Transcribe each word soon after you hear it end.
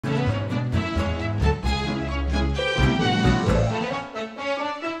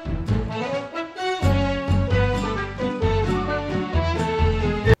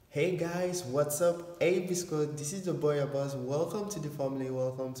what's up? AB Squad, this is the boy Abbas. Welcome to the family,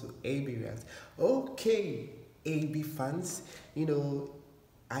 welcome to AB React. Okay, AB fans,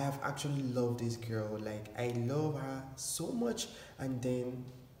 I have actually loved this girl. Like, I love her so much, and then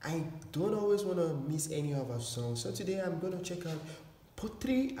I don't always want to miss any of her songs. So today I'm going to check out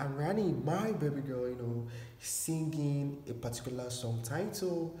Putri Ariani, my baby girl, singing a particular song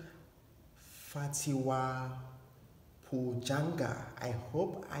titled Fatwa Pujangga. I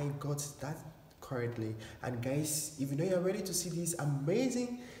hope I got that correctly. And guys, if you know you're ready to see this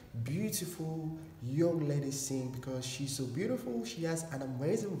amazing, beautiful young lady sing, because she's so beautiful, she has an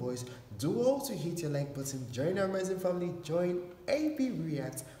amazing voice, do also hit your like button, join our amazing family, join AB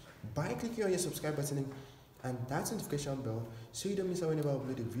React by clicking on your subscribe button and that notification bell so you don't miss out whenever I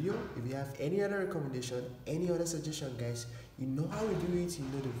upload a video. If you have any other recommendation, any other suggestion, guys, you know how we do it, you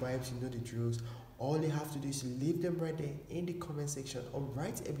know the vibes, you know the drills. All you have to do is leave them right there in the comment section.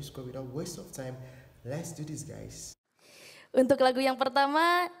 Alright, episode without waste of time. Let's do this, guys. Untuk lagu yang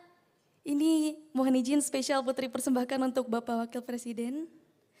pertama, ini mohon izin spesial Putri persembahkan untuk Bapak Wakil Presiden,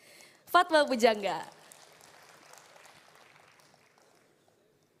 Fatwa Pujangga.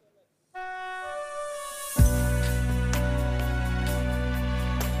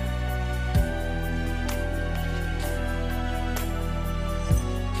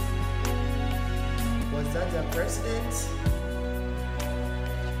 Was that the president?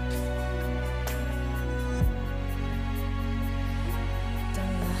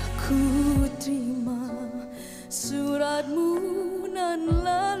 Telah ku terima suratmu nan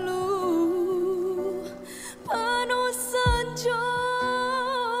lalu, penuh sanjung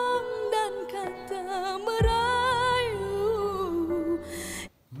dan kata merayu.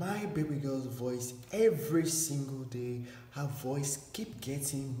 My baby girl's voice, every single day, her voice keep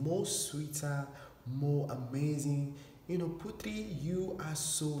getting more sweeter, more amazing. Putri, you are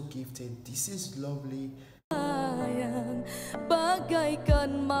so gifted. This is lovely. Sayang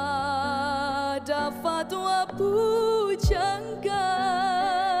bagaikan mada Fatwa Pujangga,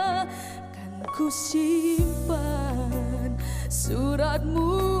 kan ku simpan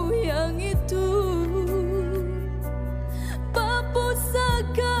suratmu yang itu,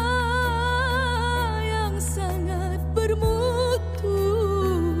 pusaka yang sangat bermutu,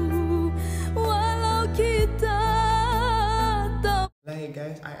 walau kita tak. Like,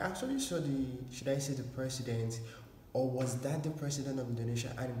 guys, I actually saw should I say the president, or was that the president of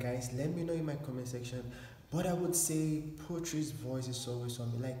Indonesia? And guys, let me know in my comment section. But I would say Putri's voice is always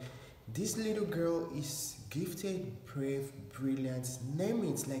on me. Like, this little girl is gifted, brave, brilliant, name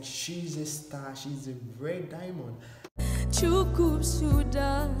it. Like, she's a star, she's a red diamond. Cukup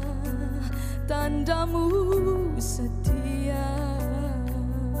sudah tandamu setia,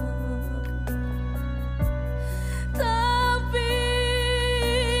 tapi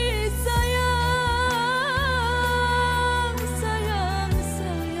sayang, sayang,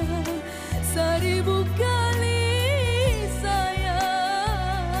 sayang, seribu kali sayang.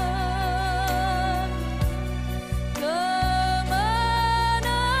 Kemanakah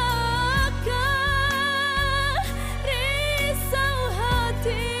risau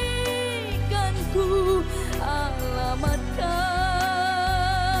hati kan ku alamatkan.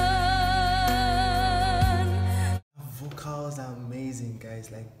 Vocals are amazing, guys.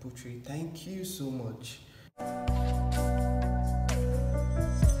 Like, Putri, thank you so much.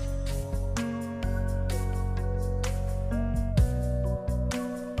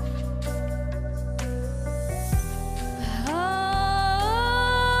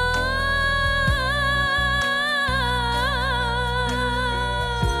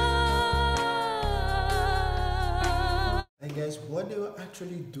 Like, guys, what they were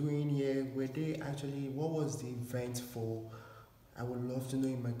actually doing here, what was the event for? I would love to know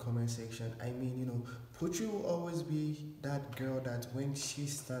in my comment section. I mean, Putri will always be that girl that when she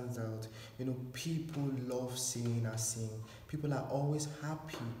stands out, people love seeing her sing. People are always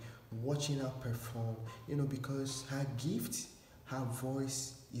happy watching her perform, because her gift, her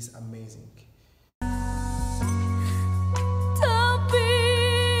voice is amazing. Tapi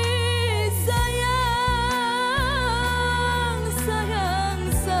sayang,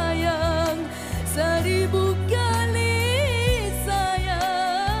 sayang, sayang, seribu kali sayang.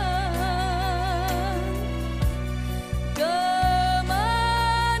 Kemanakah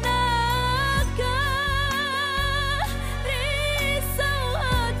risau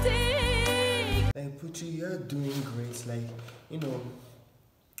hati. Like, Putri, you're doing great. Like,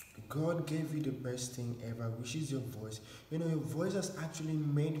 God gave you the best thing ever, which is your voice. Your voice has actually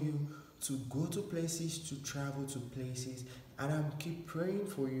made you to go to places, to travel to places, and I'm keep praying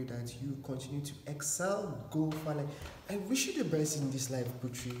for you that you continue to excel, go far. Like, I wish you the best in this life,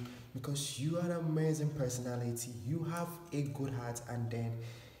 Putri. because you are an amazing personality. You have a good heart, and then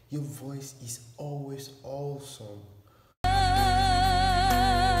your voice is always awesome.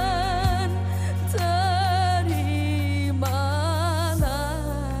 Terimalah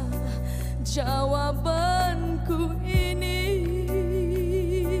jawabanku ini,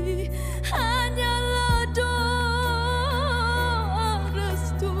 hanyalah doa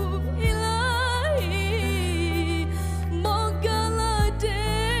restu ilahi. Mogalah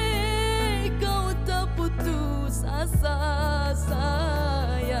dek kau tak putus asa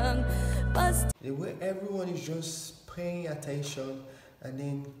sayang. The way everyone is just paying attention and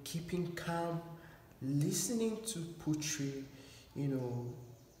then keeping calm, listening to Putri. You know,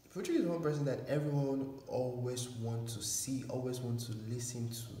 Putri is one person that everyone always wants to see, always wants to listen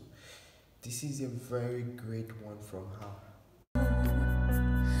to. This is a very great one from her.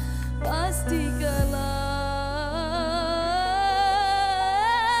 Pasti kelak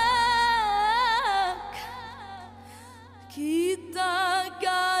kita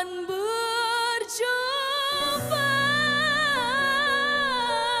akan berjumpa.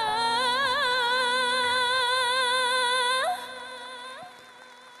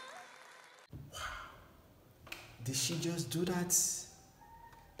 Did she just do that?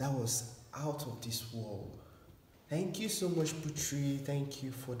 That was out of this world. Thank you so much, Putri. Thank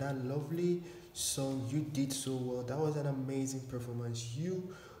you for that lovely song. You did so well. That was an amazing performance. You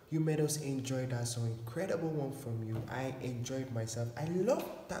made us enjoy that song. Incredible one from you. I enjoyed myself. I love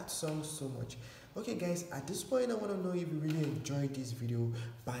that song so much. Okay guys, at this point I want to know if you really enjoyed this video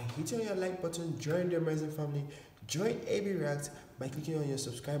by hitting on your like button, join the amazing family, join AB React by clicking on your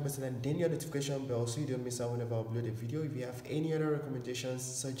subscribe button and then your notification bell so you don't miss out whenever I upload a video. If you have any other recommendations,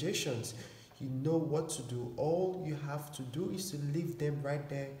 suggestions, you know what to do. All you have to do is to leave them right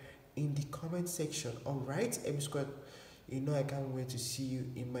there in the comment section. Alright, AB Squad, you know I can't wait to see you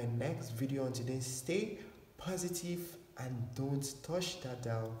in my next video. Until then, stay positive and don't touch that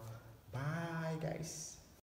dial. Bye guys.